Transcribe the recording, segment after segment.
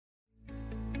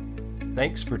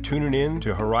Thanks for tuning in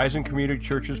to Horizon Community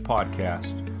Church's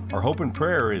podcast. Our hope and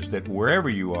prayer is that wherever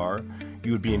you are,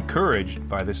 you would be encouraged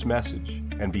by this message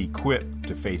and be equipped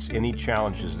to face any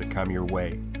challenges that come your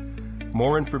way.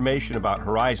 More information about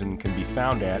Horizon can be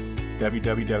found at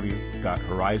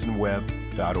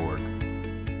www.horizonweb.org.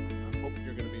 I hope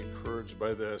you're going to be encouraged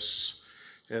by this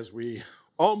as we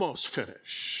almost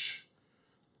finish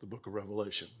the book of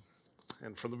Revelation.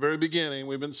 And from the very beginning,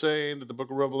 we've been saying that the book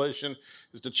of Revelation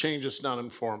is to change us, not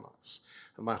inform us.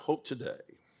 And my hope today,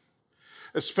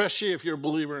 especially if you're a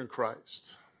believer in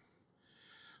Christ.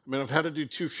 I mean, I've had to do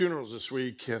 2 funerals this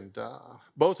week, and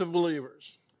both of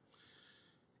believers,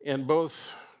 and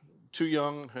both too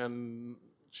young and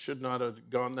should not have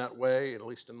gone that way, at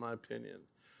least in my opinion.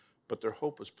 But their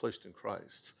hope was placed in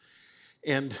Christ.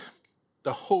 And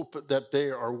the hope that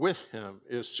they are with him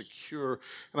is secure.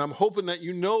 And I'm hoping that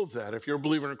you know that, if you're a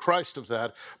believer in Christ, of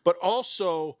that. But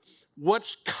also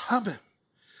what's coming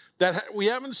that we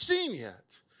haven't seen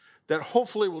yet, that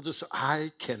hopefully will just,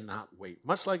 I cannot wait.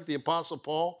 Much like the Apostle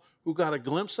Paul, who got a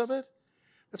glimpse of it.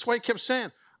 That's why he kept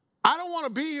saying, I don't want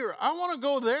to be here. I want to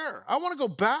go there. I want to go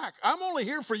back. I'm only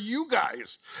here for you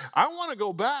guys. I want to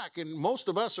go back. And most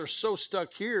of us are so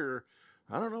stuck here.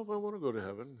 I don't know if I want to go to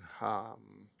heaven.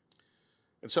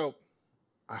 And so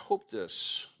I hope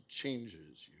this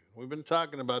changes you. We've been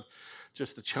talking about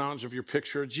just the challenge of your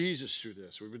picture of Jesus through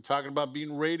this. We've been talking about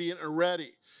being radiant and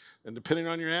ready. And depending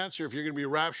on your answer, if you're going to be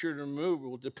raptured or removed, it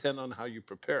will depend on how you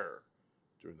prepare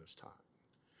during this time.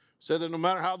 Said that no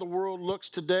matter how the world looks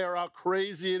today or how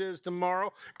crazy it is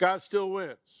tomorrow, God still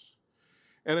wins.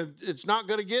 And it's not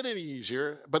going to get any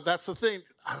easier, but that's the thing.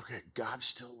 Okay, God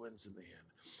still wins in the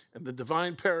end. And the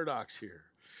divine paradox here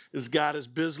is God is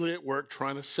busily at work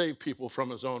trying to save people from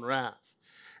his own wrath.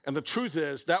 And the truth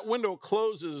is that window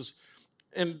closes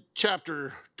in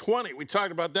chapter 20. We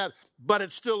talked about that, but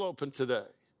it's still open today.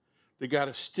 That God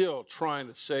is still trying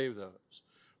to save those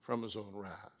from his own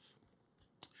wrath.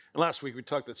 And last week we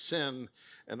talked that sin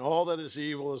and all that is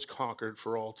evil is conquered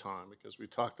for all time, because we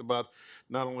talked about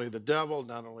not only the devil,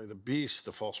 not only the beast,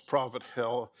 the false prophet,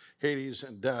 hell, Hades,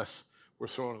 and death were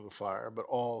thrown into the fire, but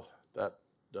all that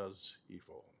does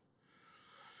evil.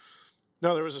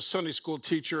 Now, there was a Sunday school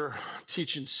teacher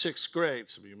teaching 6th grade.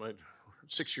 Some of you might,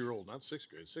 6-year-old, not 6th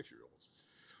grade, 6-year-olds.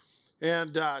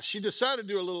 And she decided to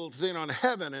do a little thing on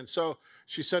heaven. And so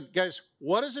she said, guys,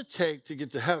 what does it take to get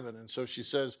to heaven? And so she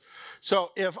says, so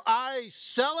if I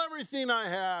sell everything I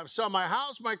have, sell my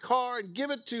house, my car, and give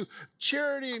it to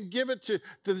charity and give it to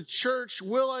the church,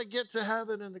 will I get to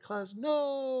heaven? And the class,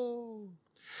 no.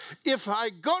 If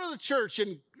I go to the church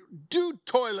and do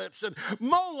toilets and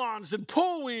mow lawns and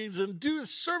pull weeds and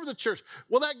serve the church,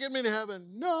 will that get me to heaven?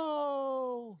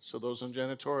 No. So those on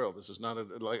janitorial, this is not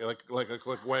like a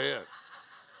quick way in.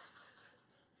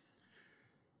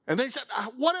 And they said,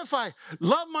 what if I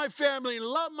love my family and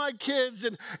love my kids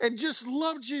and just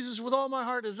love Jesus with all my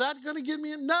heart? Is that going to get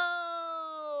me in?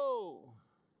 No.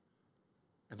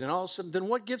 And then all of a sudden, then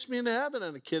what gets me into heaven?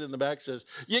 And a kid in the back says,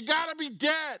 you got to be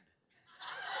dead.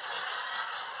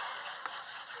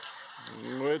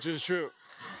 Which is true.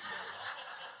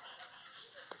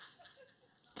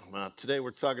 Today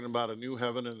we're talking about a new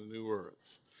heaven and a new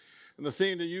earth. And the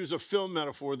thing, to use a film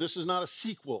metaphor, this is not a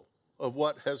sequel of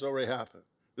what has already happened.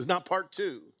 It's not part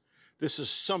 2. This is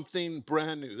something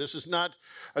brand new. This is not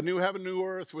a new heaven, new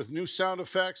earth with new sound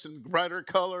effects and brighter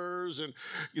colors and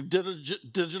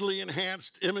digitally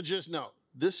enhanced images. No,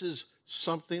 this is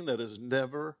something that has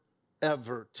never,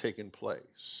 ever taken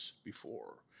place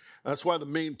before. That's why the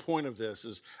main point of this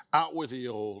is out with the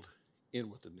old,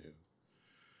 in with the new.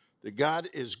 That God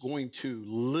is going to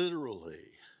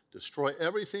literally destroy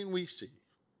everything we see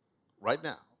right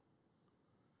now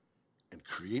and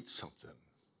create something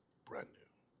brand new.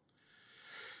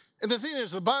 And the thing is,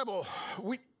 the Bible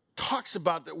talks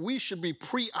about that we should be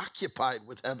preoccupied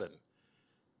with heaven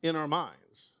in our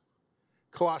minds.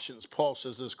 Colossians, Paul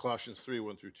says this, Colossians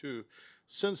 3:1-2,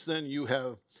 since then you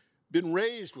have been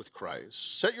raised with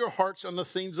Christ. Set your hearts on the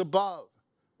things above,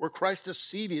 where Christ is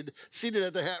seated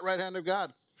at the right hand of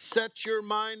God. Set your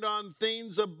mind on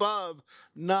things above,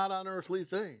 not on earthly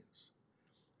things.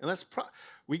 And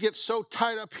we get so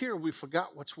tied up here, we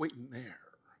forgot what's waiting there.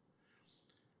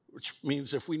 Which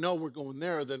means if we know we're going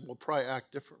there, then we'll probably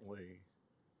act differently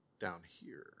down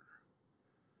here.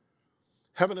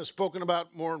 Heaven is spoken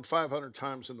about more than 500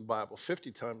 times in the Bible,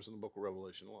 50 times in the book of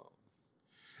Revelation alone.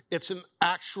 It's an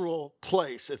actual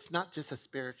place. It's not just a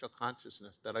spiritual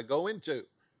consciousness that I go into.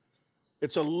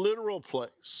 It's a literal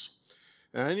place.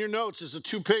 And in your notes is a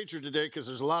 2-pager today because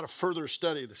there's a lot of further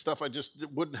study, the stuff I just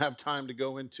wouldn't have time to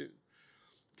go into.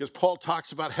 Because Paul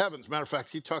talks about heavens. Matter of fact,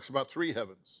 he talks about 3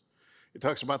 heavens. He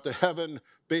talks about the heaven,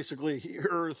 basically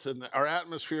earth and our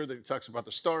atmosphere. Then he talks about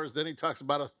the stars. Then he talks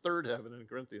about a 3rd heaven in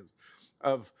Corinthians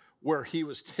of where he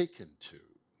was taken to.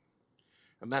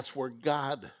 And that's where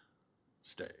God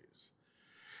stays.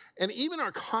 And even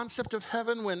our concept of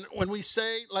heaven, when we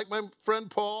say, like my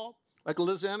friend Paul, like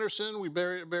Liz Anderson, we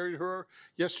buried her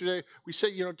yesterday, we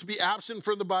say, to be absent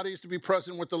from the body is to be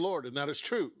present with the Lord, and that is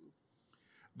true.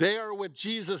 They are with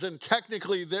Jesus, and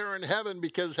technically they're in heaven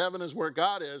because heaven is where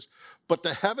God is. But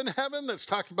the heaven that's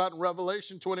talked about in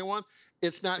Revelation 21,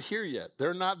 it's not here yet.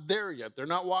 They're not there yet. They're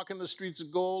not walking the streets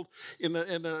of gold in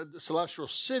the celestial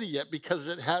city yet because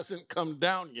it hasn't come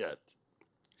down yet.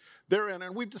 They're in,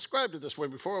 and we've described it this way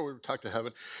before we talked to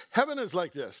heaven. Heaven is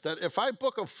like this, that if I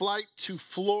book a flight to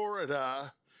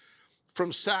Florida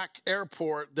from Sac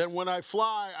Airport, then when I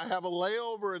fly, I have a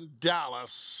layover in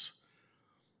Dallas.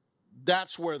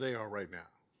 That's where they are right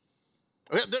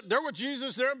now. They're with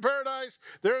Jesus. They're in paradise.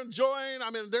 They're enjoying.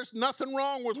 There's nothing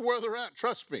wrong with where they're at.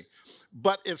 Trust me.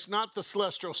 But it's not the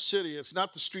celestial city. It's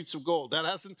not the streets of gold. That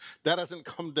hasn't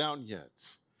come down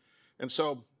yet. And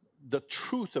so the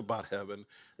truth about heaven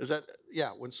is that,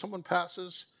 when someone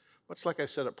passes, much like I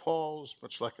said at Paul's,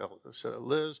 much like I said at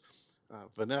Liz,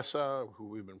 Vanessa, who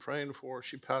we've been praying for,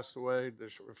 she passed away.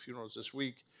 There's funerals this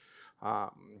week.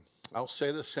 I'll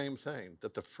say the same thing,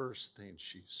 that the first thing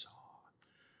she saw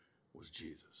was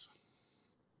Jesus.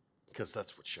 Because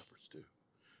that's what shepherds do.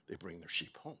 They bring their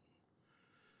sheep home.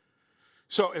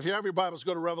 So if you have your Bibles,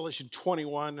 go to Revelation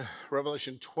 21.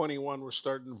 Revelation 21, we're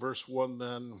starting verse 1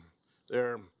 then.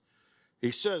 There,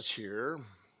 he says here,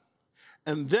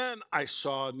 and then I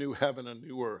saw a new heaven and a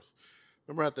new earth.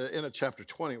 Remember at the end of chapter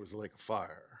 20, it was the lake of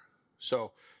fire.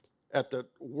 So at the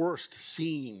worst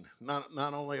scene, not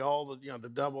only all the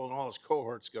devil and all his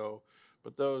cohorts go,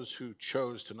 but those who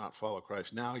chose to not follow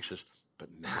Christ. Now he says, but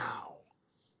now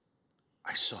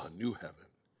I saw a new heaven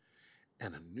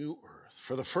and a new earth.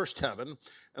 For the first heaven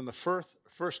and the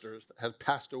first earth had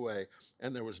passed away,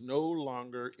 and there was no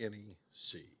longer any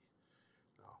sea.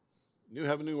 Now, new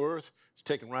heaven, new earth is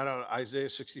taken right out of Isaiah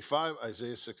 65,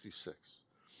 Isaiah 66,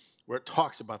 where it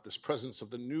talks about this presence of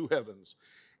the new heavens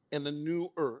and the new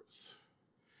earth.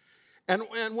 And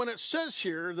when it says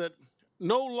here that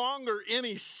no longer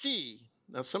any sea,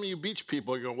 now some of you beach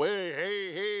people are going,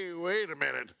 wait a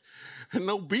minute.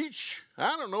 No beach?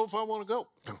 I don't know if I want to go.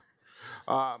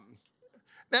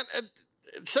 And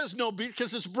it says no beach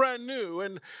because it's brand new.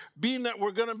 And being that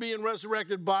we're going to be in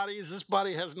resurrected bodies, this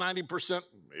body has 90%,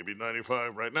 maybe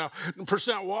 95 right now,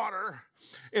 % water.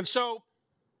 And so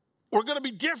we're going to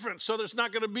be different, so there's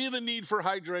not going to be the need for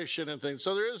hydration and things.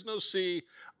 So there is no sea.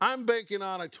 I'm banking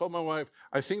on, I told my wife,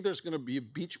 I think there's going to be a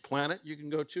beach planet you can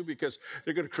go to because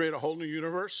they're going to create a whole new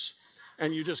universe,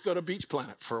 and you just go to beach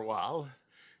planet for a while,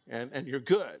 and you're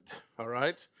good, all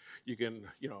right? You can,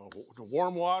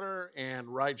 warm water and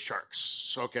ride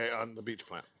sharks, okay, on the beach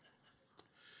planet.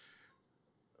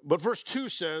 But verse 2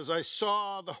 says, I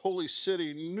saw the holy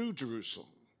city, New Jerusalem,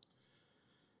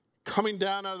 coming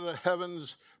down out of the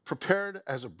heavens, prepared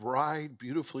as a bride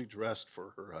beautifully dressed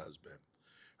for her husband.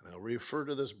 And I'll refer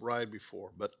to this bride before,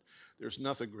 but there's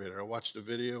nothing greater. I watched a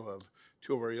video of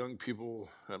 2 of our young people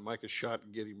at Micah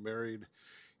Shot getting married,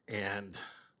 and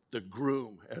the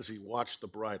groom, as he watched the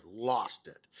bride, lost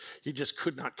it. He just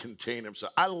could not contain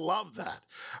himself. I love that.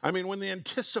 When the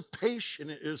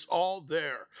anticipation is all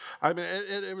there.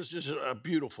 It was just a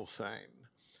beautiful thing.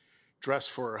 Dressed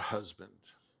for her husband.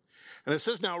 And it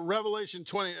says now, Revelation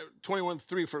 21,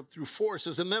 3 through 4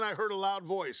 says, and then I heard a loud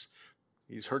voice.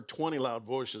 He's heard 20 loud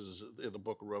voices in the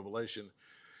book of Revelation.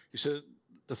 He said,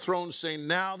 the throne saying,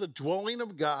 now the dwelling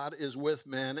of God is with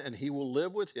men, and he will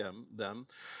live with them.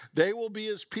 They will be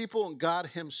his people, and God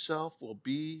himself will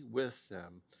be with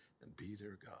them and be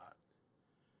their God.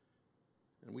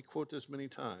 And we quote this many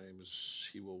times.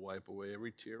 He will wipe away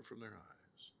every tear from their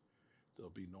eyes.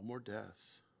 There'll be no more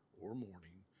death or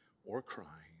mourning or crying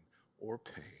or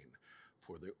pain,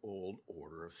 for the old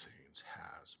order of things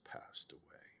has passed away.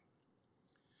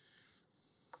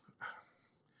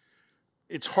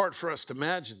 It's hard for us to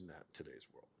imagine that in today's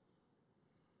world.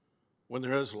 When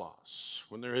there is loss,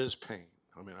 when there is pain.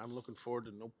 I'm looking forward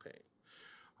to no pain,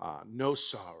 no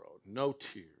sorrow, no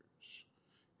tears.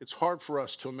 It's hard for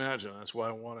us to imagine. That's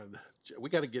why we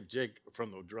got to get Jake from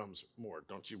the drums more,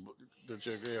 don't you? Don't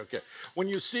you agree? Okay. When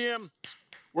you see him,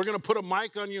 we're going to put a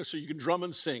mic on you so you can drum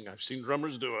and sing. I've seen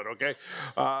drummers do it, okay?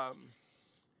 But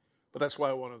that's why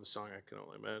I wanted the song I Can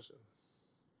Only Imagine.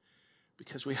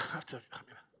 Because we have to,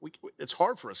 it's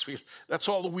hard for us because that's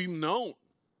all that we've known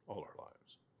all our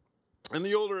lives. And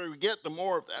the older we get, the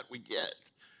more of that we get.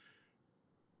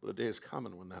 But a day is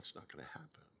coming when that's not going to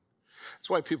happen. That's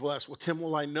why people ask, well, Tim,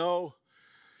 will I know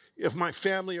if my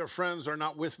family or friends are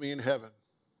not with me in heaven?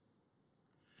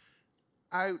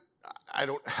 I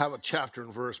don't have a chapter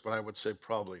and verse, but I would say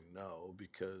probably no,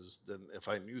 because then if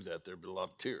I knew that, there'd be a lot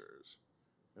of tears,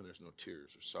 and there's no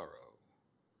tears or sorrow.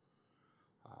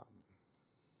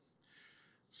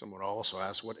 Someone also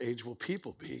asked, what age will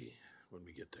people be when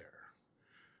we get there?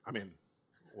 I mean,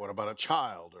 what about a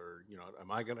child? Or,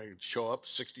 am I going to show up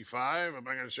 65? Am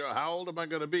I going to show, how old am I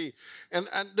going to be? And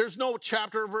there's no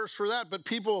chapter or verse for that, but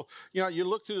people, you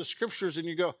look through the scriptures and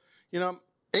you go,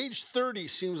 age 30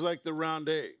 seems like the round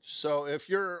age. So if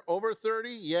you're over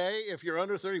 30, yay. If you're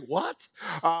under 30, what?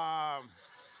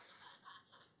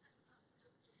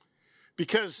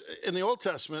 Because in the Old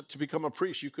Testament, to become a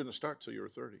priest, you couldn't start till you were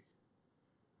 30.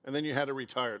 And then you had to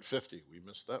retire at 50. We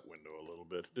missed that window a little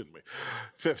bit, didn't we?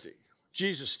 50.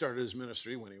 Jesus started his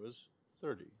ministry when he was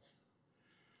 30.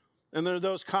 And there are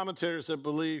those commentators that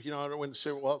believe, when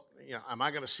say, well, am I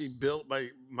going to see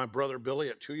my brother Billy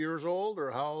at 2 years old,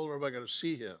 or how old am I going to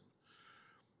see him?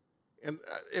 And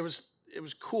it was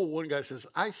cool. One guy says,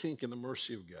 I think in the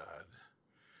mercy of God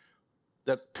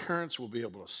that parents will be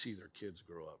able to see their kids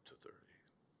grow up to 30.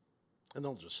 And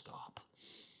they'll just stop.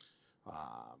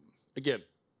 Again,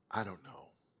 I don't know.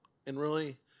 And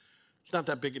really, it's not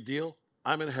that big a deal.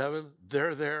 I'm in heaven.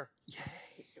 They're there. Yay.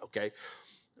 Okay.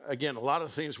 Again, a lot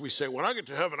of things we say, when I get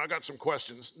to heaven, I got some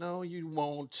questions. No, you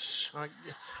won't.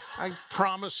 I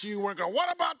promise you we're going,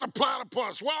 what about the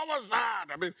platypus? What was that?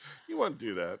 I mean, you won't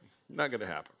do that. Not going to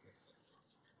happen.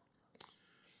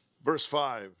 Verse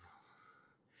 5.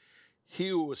 He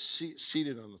who was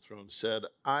seated on the throne said,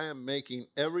 I am making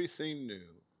everything new.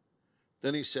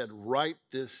 Then he said, write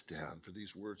this down, for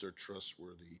these words are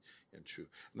trustworthy and true.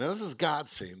 Now, this is God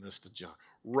saying this to John.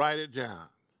 Write it down.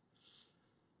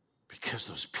 Because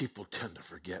those people tend to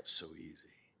forget so easy.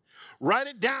 Write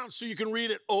it down so you can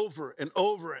read it over and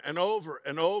over and over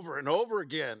and over and over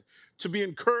again to be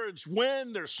encouraged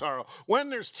when there's sorrow, when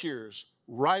there's tears.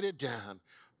 Write it down.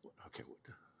 Okay,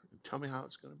 tell me how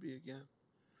it's going to be again.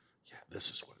 Yeah,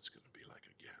 this is what it's going to be like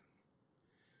again.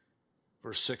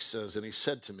 Verse 6 says, and he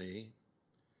said to me,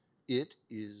 it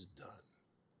is done.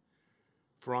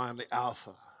 For I am the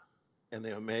Alpha and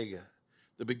the Omega,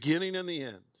 the beginning and the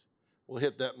end. We'll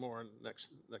hit that more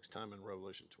next time in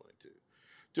Revelation 22.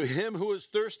 To him who is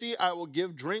thirsty, I will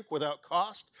give drink without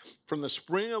cost from the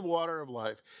spring of water of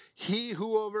life. He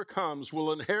who overcomes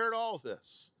will inherit all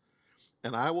this,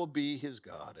 and I will be his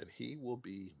God, and he will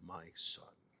be my son.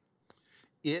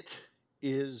 It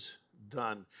is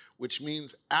done, which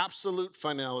means absolute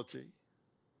finality.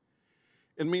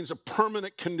 It means a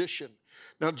permanent condition.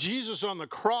 Now, Jesus on the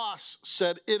cross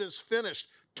said, it is finished.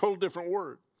 Total different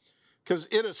word. Because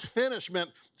it is finished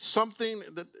meant something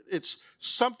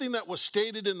that was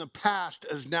stated in the past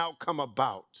has now come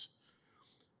about.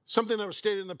 Something that was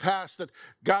stated in the past that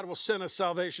God will send us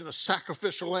salvation, a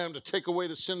sacrificial lamb to take away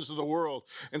the sins of the world.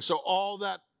 And so all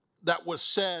that was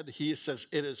said, he says,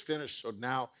 it is finished. So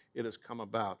now it has come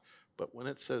about. But when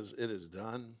it says it is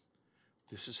done,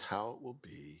 this is how it will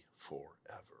be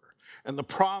forever. And the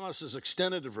promise is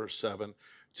extended to verse 7,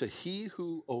 to he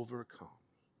who overcomes.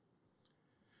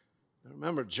 Now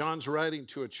remember, John's writing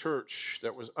to a church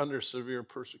that was under severe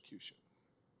persecution.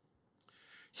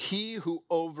 He who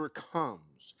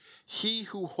overcomes, he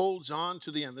who holds on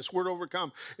to the end. This word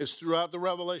overcome is throughout the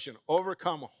Revelation.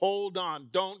 Overcome, hold on,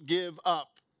 don't give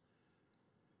up.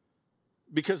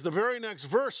 Because the very next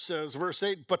verse says, verse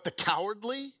 8, but the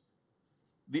cowardly,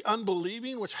 the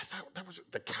unbelieving, which I thought that was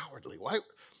the cowardly.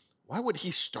 Why would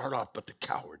he start off but the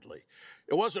cowardly?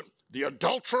 It wasn't the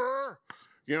adulterer,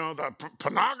 the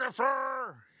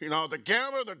pornographer, the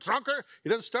gambler, the drunkard. He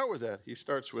doesn't start with that. He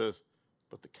starts with,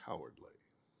 but the cowardly.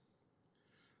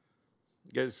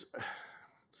 Guys,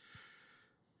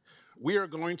 we are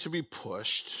going to be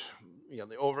pushed,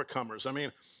 the overcomers. I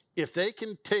mean, if they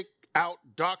can take out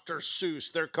Dr.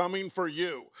 Seuss, they're coming for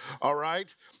you, all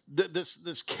right?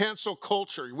 This cancel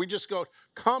culture, we just go,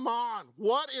 come on,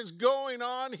 what is going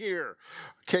on here?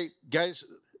 Okay, guys,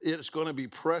 it's going to be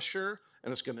pressure,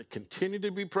 and it's going to continue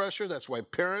to be pressure. That's why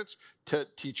parents,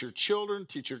 teach your children,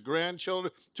 teach your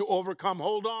grandchildren to overcome.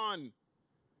 Hold on.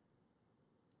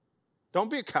 Don't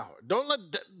be a coward. Don't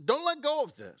let go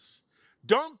of this.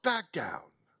 Don't back down.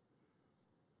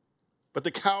 But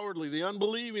the cowardly, the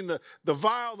unbelieving, the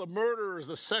vile, the murderers,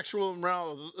 the sexual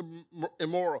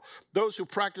immoral, those who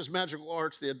practice magical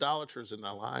arts, the idolaters and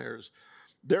the liars,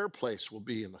 their place will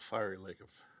be in the fiery lake of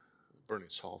burning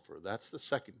sulfur. That's the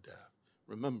second death.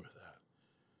 Remember that.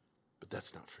 But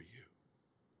that's not for you.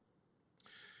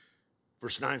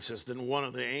 Verse 9 says, then one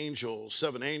of the angels,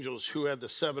 7 angels who had the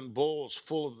 7 bowls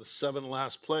full of the 7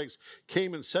 last plagues,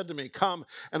 came and said to me, come,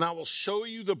 and I will show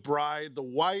you the bride, the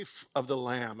wife of the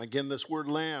Lamb. Again, this word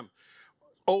lamb,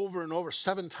 over and over,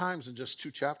 7 times in just 2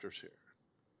 chapters here.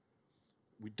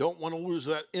 We don't want to lose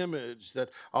that image that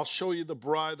I'll show you the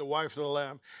bride, the wife of the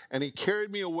Lamb. And he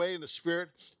carried me away in the Spirit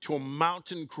to a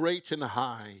mountain great and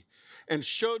high, and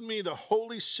showed me the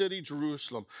holy city,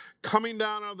 Jerusalem, coming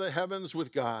down out of the heavens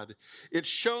with God. It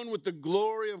shone with the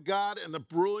glory of God, and the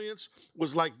brilliance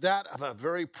was like that of a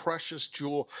very precious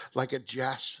jewel, like a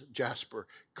jasper,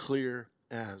 clear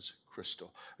as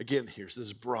crystal. Again, here's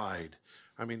this bride.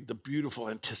 I mean, the beautiful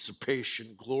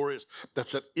anticipation, glorious.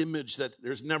 That's that image that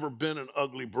there's never been an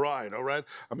ugly bride, all right?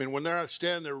 I mean, when they're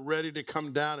standing, they're ready to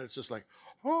come down. It's just like,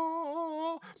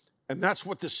 oh. And that's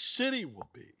what the city will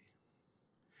be.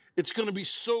 It's going to be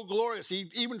so glorious.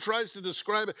 He even tries to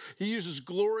describe it. He uses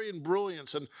glory and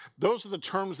brilliance. And those are the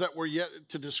terms that were yet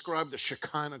to describe the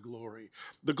Shekinah glory.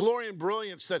 The glory and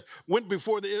brilliance that went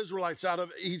before the Israelites out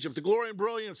of Egypt. The glory and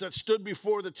brilliance that stood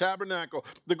before the tabernacle.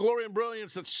 The glory and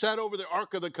brilliance that sat over the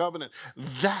Ark of the Covenant.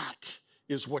 That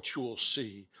is what you will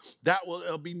see.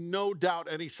 There'll be no doubt.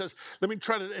 And he says,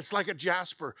 it's like a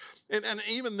jasper. And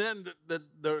even then,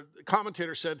 the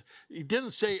commentator said, he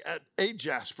didn't say a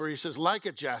jasper, he says like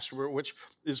a jasper, which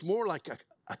is more like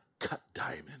a cut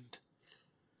diamond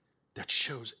that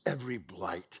shows every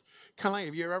blight. Kind of like,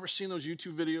 have you ever seen those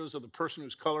YouTube videos of the person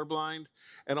who's colorblind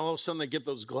and all of a sudden they get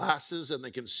those glasses and they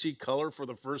can see color for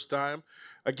the first time?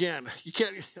 Again,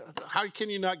 how can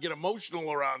you not get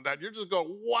emotional around that? You're just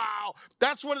going, wow,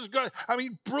 that's what it's going to, I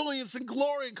mean, brilliance and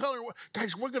glory and color.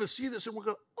 Guys, we're going to see this and we're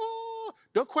going, oh,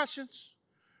 no questions.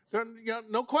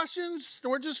 No questions.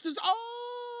 We're just in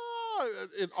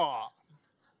awe.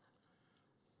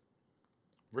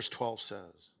 Verse 12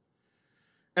 says,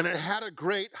 and it had a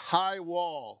great high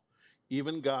wall.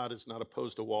 Even God is not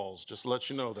opposed to walls. Just to let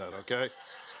you know that, okay?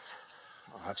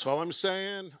 That's all I'm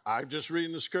saying. I'm just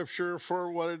reading the scripture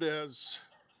for what it is.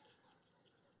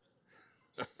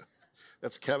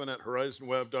 That's Kevin at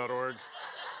horizonweb.org.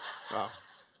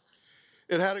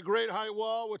 It had a great high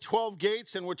wall with 12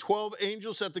 gates and with 12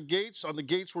 angels at the gates. On the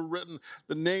gates were written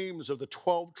the names of the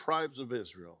 12 tribes of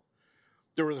Israel.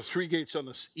 There were the 3 gates on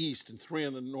the east and 3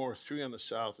 on the north, 3 on the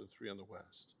south, and 3 on the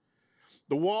west.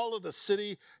 The wall of the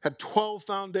city had 12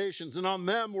 foundations, and on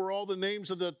them were all the names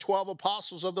of the 12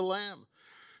 apostles of the Lamb.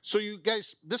 So you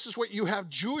guys, this is what you have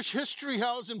Jewish history,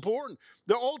 how it's important.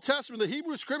 The Old Testament, the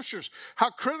Hebrew Scriptures, how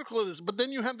critical it is. But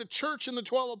then you have the church and the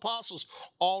 12 apostles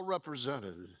all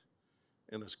represented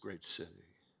in this great city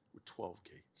with 12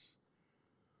 gates.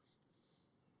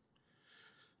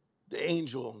 The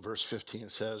angel in verse 15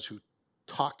 says, who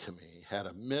talked to me, had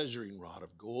a measuring rod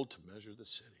of gold to measure the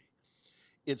city,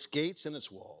 its gates and its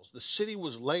walls. The city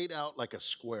was laid out like a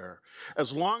square,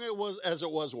 as long as it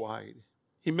was wide.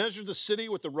 He measured the city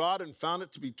with the rod and found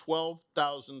it to be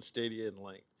 12,000 stadia in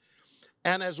length,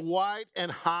 and as wide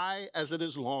and high as it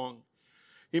is long.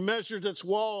 He measured its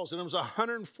walls, and it was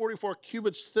 144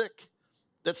 cubits thick.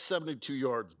 That's 72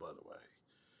 yards, by the way.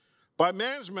 By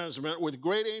man's measurement, with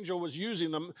great angel was using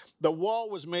them, the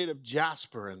wall was made of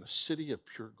jasper, and the city of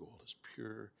pure gold, as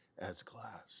pure as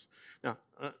glass. Now,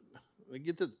 let me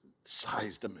get the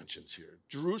size dimensions here.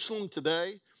 Jerusalem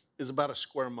today is about a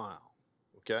square mile,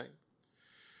 okay?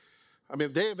 I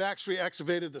mean, they have actually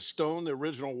excavated the stone, the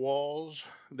original walls.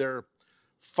 They're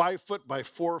 5 foot by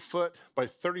 4 foot by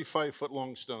 35 foot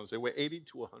long stones. They weigh 80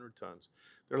 to 100 tons.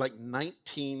 They're like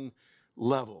 19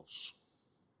 levels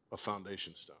of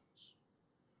foundation stones.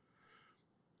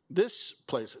 This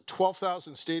place,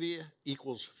 12,000 stadia,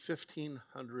 equals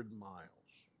 1,500 miles.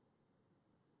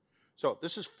 So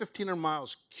this is 1,500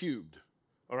 miles cubed,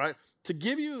 all right? To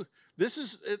give you,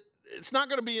 it's not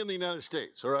going to be in the United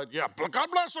States, all right? Yeah, God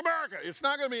bless America. It's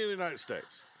not going to be in the United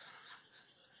States.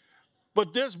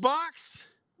 But this box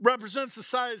represents the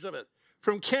size of it.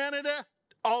 From Canada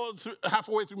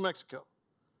halfway through Mexico.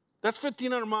 That's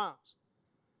 1,500 miles.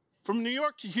 From New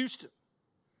York to Houston.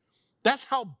 That's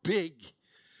how big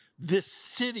this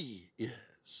city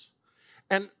is.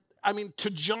 And I mean, to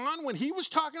John, when he was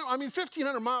talking,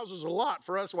 1,500 miles is a lot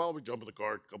for us. Well, we jump in the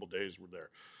car, a couple days, we're there.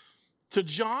 To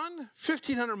John,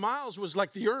 1,500 miles was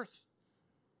like the earth.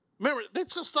 Remember, they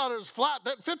just thought it was flat.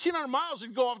 That 1,500 miles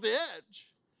would go off the edge.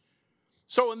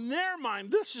 So in their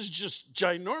mind, this is just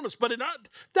ginormous. But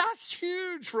that's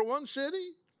huge for one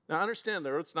city. Now, understand,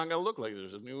 the earth's not going to look like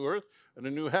there's a new earth and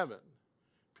a new heaven.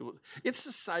 It's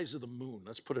the size of the moon.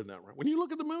 Let's put it in that way. When you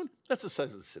look at the moon, that's the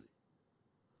size of the city.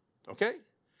 Okay?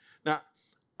 Now,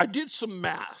 I did some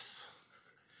math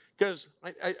Because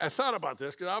I thought about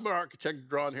this, because I'm an architect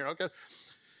drawing here. Okay.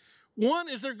 One,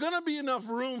 is there going to be enough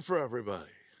room for everybody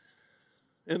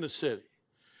in the city?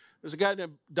 There's a guy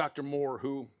named Dr. Moore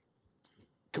who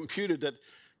computed that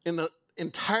in the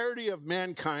entirety of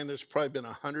mankind, there's probably been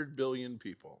 100 billion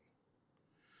people.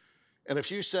 And if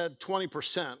you said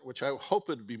 20%, which I hope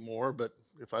it'd be more, but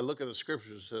if I look at the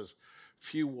scriptures, it says,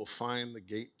 few will find the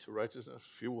gate to righteousness,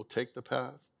 few will take the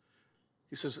path.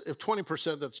 He says, if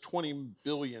 20%, that's 20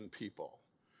 billion people,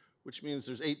 which means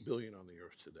there's 8 billion on the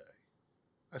earth today.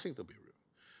 I think there'll be room.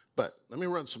 But let me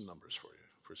run some numbers for you,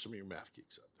 for some of your math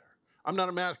geeks out there. I'm not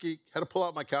a math geek, had to pull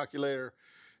out my calculator.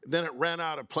 Then it ran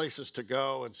out of places to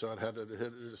go, and so it had to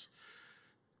hit this.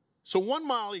 So 1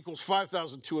 mile equals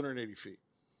 5,280 feet.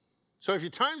 So if you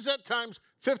times that times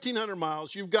 1,500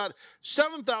 miles, you've got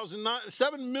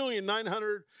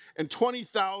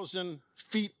 7,920,000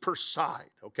 feet per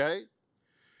side, okay?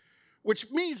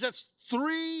 Which means that's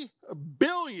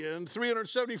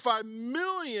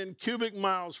 3,375,000,000 cubic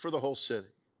miles for the whole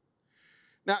city.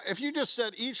 Now, if you just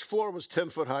said each floor was 10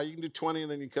 foot high, you can do 20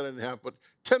 and then you cut it in half, but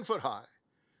 10 foot high.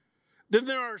 Then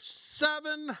there are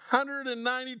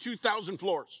 792,000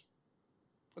 floors.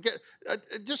 Okay,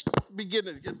 just begin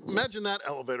to imagine that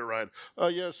elevator ride.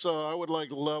 Yes, I would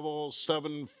like level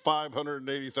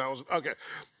 580,000. Okay.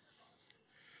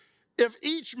 If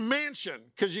each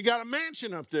mansion, because you got a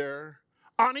mansion up there,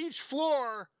 on each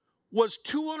floor was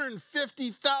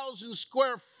 250,000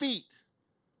 square feet.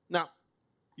 Now,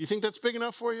 you think that's big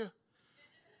enough for you?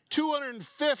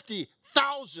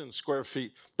 250,000 square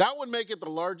feet. That would make it the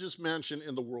largest mansion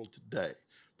in the world today.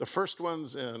 The first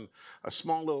one's in a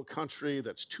small little country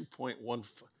that's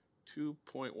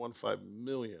 2.15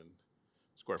 million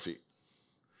square feet.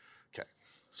 Okay,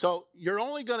 so you're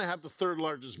only going to have the third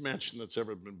largest mansion that's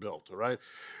ever been built, all right?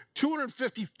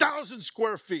 250,000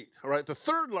 square feet, all right? The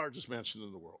third largest mansion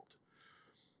in the world.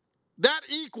 That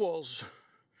equals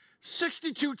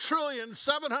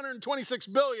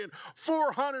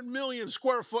 62,726,400,000,000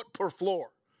 square foot per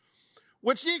floor,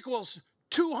 which equals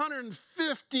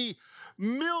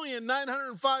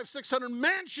 250,905,600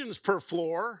 mansions per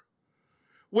floor.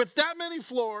 With that many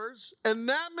floors and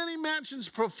that many mansions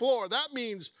per floor, that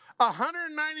means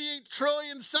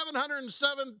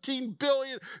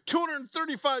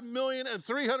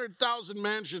 198,717,235,300,000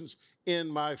 mansions in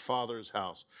my Father's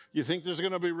house. You think there's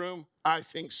going to be room? I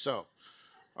think so.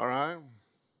 All right?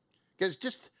 Because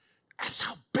that's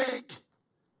how big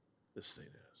this thing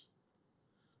is.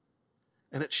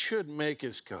 And it should make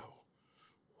us go,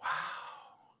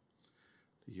 wow,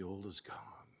 the old is gone,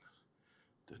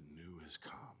 the new has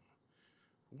come.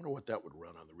 I wonder what that would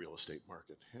run on the real estate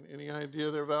market. Any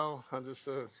idea there, Val?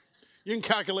 You can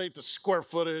calculate the square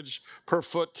footage per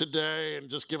foot today and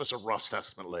just give us a rough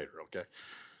estimate later, okay?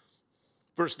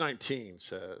 Verse 19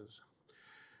 says,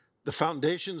 the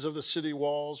foundations of the city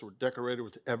walls were decorated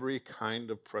with every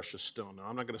kind of precious stone. Now,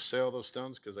 I'm not going to say all those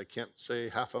stones because I can't say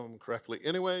half of them correctly.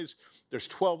 Anyways, there's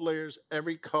 12 layers.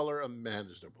 Every color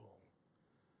imaginable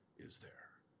is there.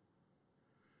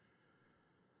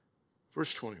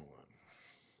 Verse 21,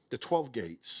 the 12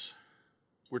 gates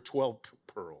were 12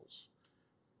 pearls,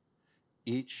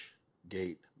 each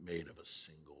gate made of a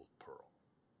single pearl.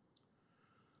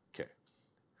 Okay,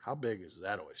 how big is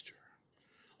that oyster?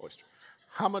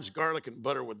 How much garlic and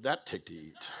butter would that take to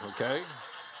eat, okay?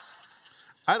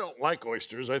 I don't like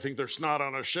oysters. I think they're snot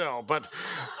on a shell, but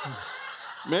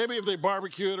maybe if they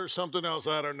barbecue it or something else,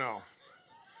 I don't know.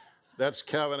 That's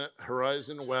Kevin at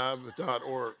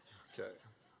horizonweb.org. Okay.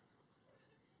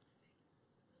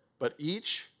 But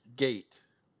each gate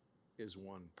is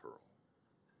one pearl.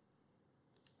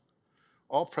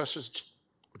 All precious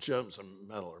gems and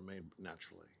metal are made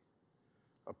naturally.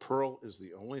 A pearl is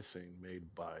the only thing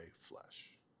made by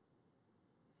flesh.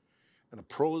 And a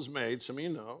pearl is made, some of you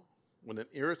know, when an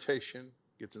irritation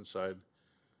gets inside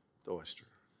the oyster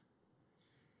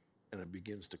and it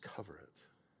begins to cover it.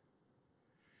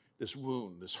 This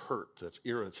wound, this hurt that's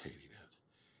irritating it,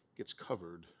 gets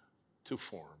covered to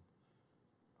form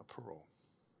a pearl.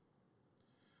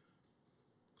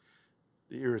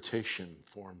 The irritation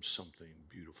forms something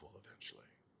beautiful eventually.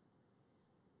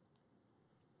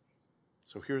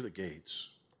 So here are the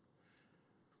gates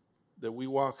that we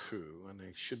walk through, and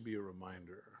they should be a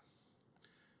reminder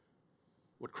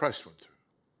what Christ went through.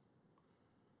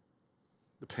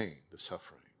 The pain, the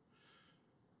suffering,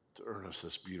 to earn us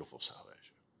this beautiful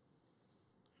salvation.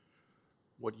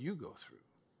 What you go through,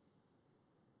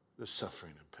 the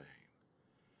suffering and pain,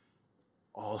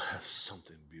 all has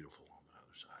something beautiful on the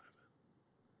other side of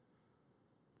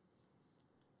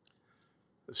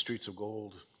it. The streets of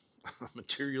gold,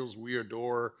 materials we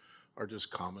adore are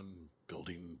just common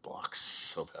building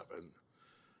blocks of heaven.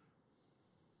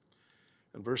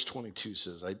 And verse 22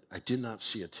 says, I did not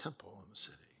see a temple in the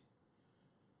city,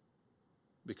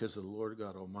 because the Lord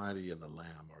God Almighty and the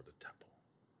Lamb are the temple.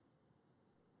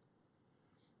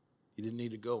 He didn't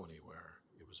need to go anywhere.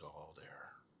 It was all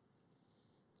there,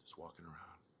 just walking around.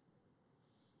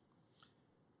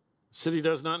 The city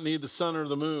does not need the sun or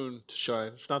the moon to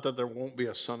shine. It's not that there won't be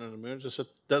a sun and a moon, it's just it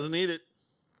doesn't need it.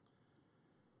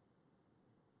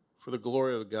 For the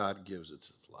glory of God gives it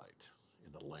its light,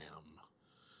 and the Lamb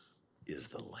is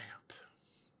the lamp.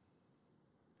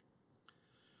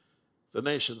 The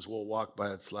nations will walk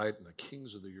by its light, and the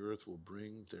kings of the earth will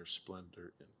bring their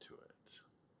splendor into it.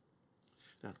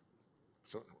 Now,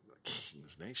 so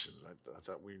kings, nations, I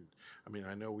thought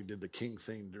I know we did the king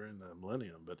thing during the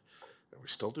millennium, but are we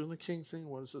still doing the king thing?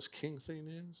 What is this king thing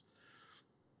is?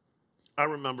 I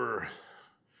remember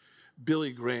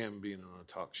Billy Graham being on a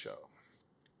talk show,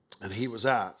 and he was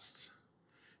asked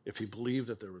if he believed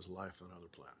that there was life on other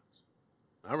planets.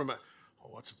 I remember,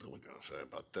 what's Billy going to say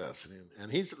about this?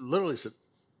 And he literally said,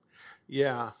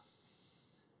 yeah,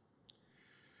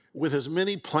 with as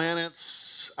many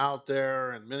planets out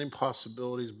there and many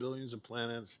possibilities, billions of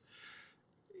planets,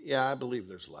 yeah, I believe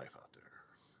there's life out there.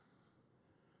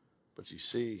 But you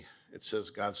see, it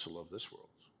says God so loved this world.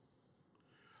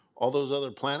 All those other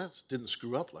planets didn't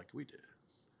screw up like we did.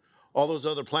 All those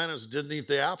other planets didn't eat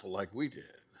the apple like we did.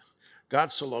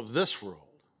 God so loved this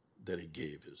world that he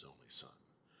gave his only son.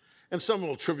 And some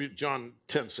will attribute John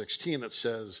 10:16 that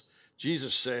says,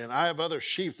 Jesus saying, I have other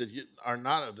sheep that are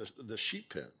not of the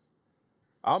sheep pen.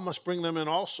 I must bring them in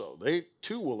also. They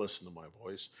too will listen to my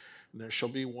voice, and there shall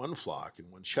be one flock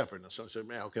and one shepherd. And some say,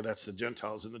 man, okay, that's the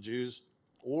Gentiles and the Jews.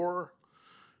 Or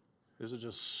is it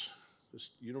just this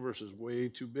universe is way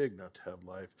too big not to have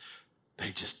life?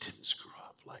 They just didn't screw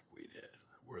up like we did.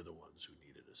 We're the ones who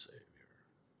needed a Savior.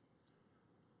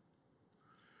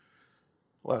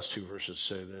 Last two verses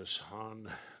say this,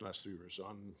 last three verses,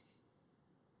 on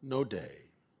no day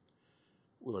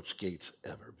will its gates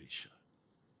ever be shut.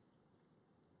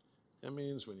 That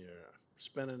means when you're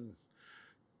spending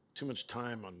too much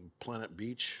time on Planet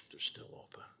Beach, they're still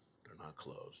open. They're not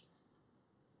closed.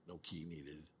 No key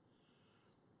needed.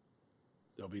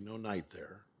 There'll be no night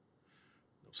there.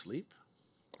 No sleep,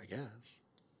 I guess.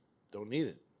 Don't need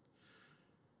it.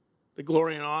 The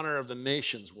glory and honor of the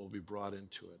nations will be brought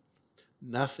into it.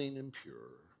 Nothing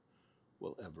impure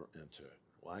will ever enter it.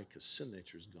 Why? Because sin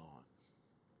nature is gone.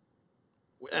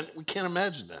 And we can't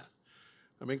imagine that.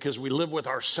 I mean, because we live with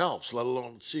ourselves, let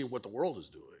alone see what the world is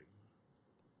doing.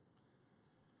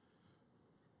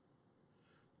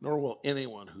 Nor will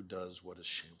anyone who does what is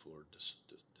shameful or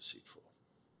deceitful,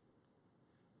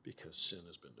 because sin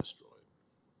has been destroyed.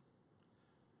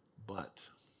 But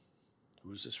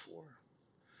who is this for?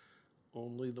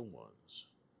 Only the ones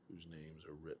whose names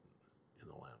are written in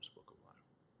the Lamb's Book of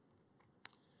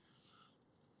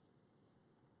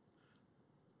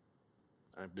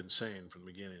Life. I've been saying from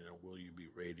the beginning, will you be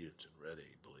radiant and ready,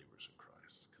 believers in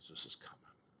Christ? Because this is coming.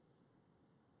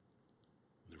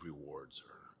 The rewards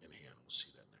are in hand. We'll see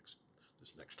that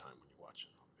this next time when you watch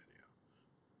it on video.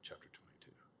 Chapter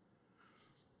 22.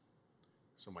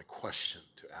 So my question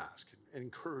to ask and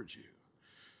encourage you,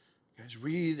 guys,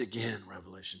 read again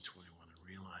Revelation 21 and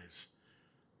realize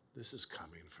this is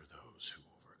coming for those who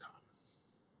overcome,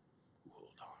 who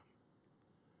hold on.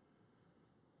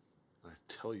 And I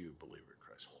tell you, believer in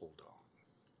Christ, hold on.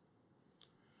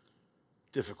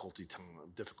 Difficult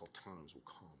times will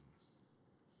come.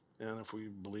 And if we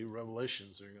believe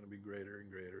Revelations, they're going to be greater and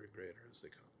greater and greater as they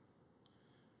come.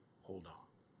 Hold on.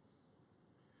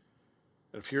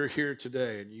 And if you're here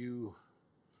today and you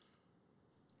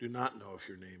do not know if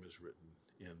your name is written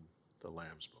in the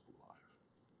Lamb's Book of Life,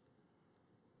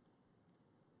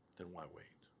 then why wait?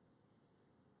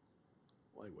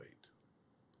 Why wait?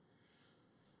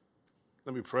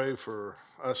 Let me pray for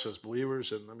us as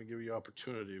believers, and let me give you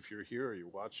opportunity, if you're here or you're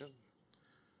watching,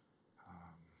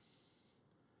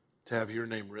 to have your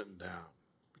name written down,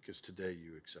 because today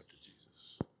you accepted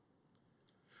Jesus.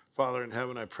 Father in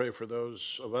heaven, I pray for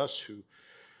those of us who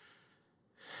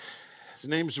his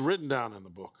name's written down in the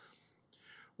book,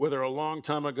 whether a long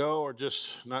time ago or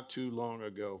just not too long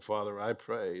ago. Father, I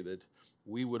pray that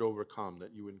we would overcome,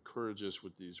 that you encourage us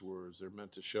with these words. They're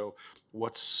meant to show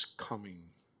what's coming,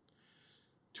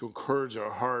 to encourage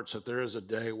our hearts that there is a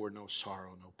day where no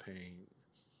sorrow, no pain,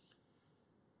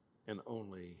 and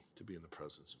only to be in the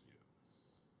presence of you.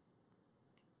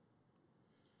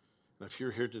 And if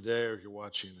you're here today or you're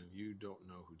watching and you don't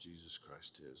know who Jesus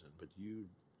Christ is, but you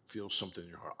feel something in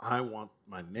your heart, I want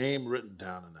my name written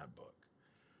down in that book.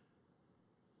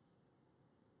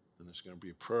 And there's going to be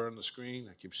a prayer on the screen.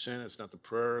 I keep saying it's not the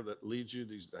prayer that leads you.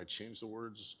 I change the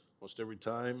words most every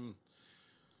time.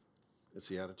 It's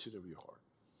the attitude of your heart.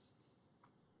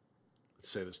 Let's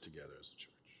say this together as a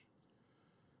church.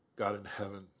 God in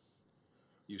heaven,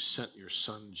 you sent your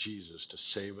son Jesus to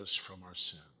save us from our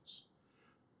sins.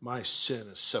 My sin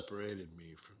has separated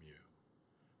me from you.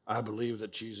 I believe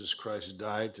that Jesus Christ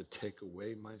died to take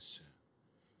away my sin.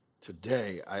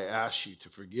 Today, I ask you to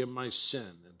forgive my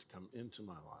sin and to come into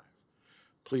my life.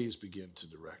 Please begin to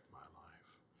direct my life.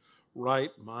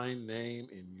 Write my name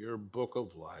in your book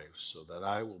of life so that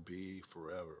I will be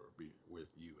forever with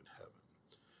you in heaven.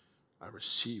 I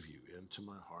receive you into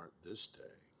my heart this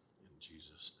day. In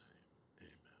Jesus' name,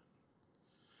 amen.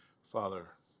 Father,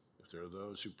 if there are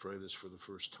those who pray this for the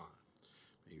first time,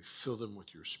 may you fill them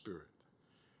with your Spirit.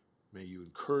 May you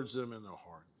encourage them in their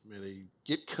heart. May they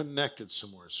get connected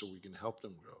somewhere so we can help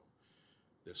them grow.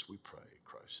 This we pray in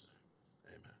Christ's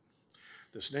name. Amen.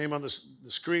 This name on the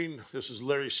screen, this is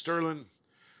Larry Sterling.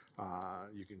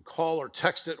 You can call or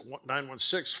text it,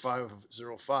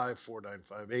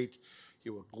 916-505-4958. He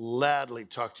will gladly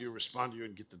talk to you, respond to you,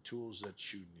 and get the tools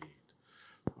that you need.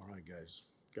 All right, guys.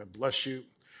 God bless you.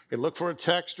 Hey, look for a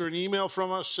text or an email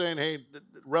from us saying, hey,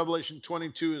 Revelation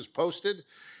 22 is posted,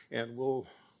 and we'll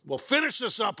finish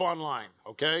this up online,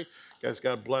 okay? Guys,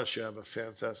 God bless you. Have a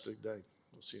fantastic day.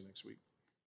 We'll see you next week.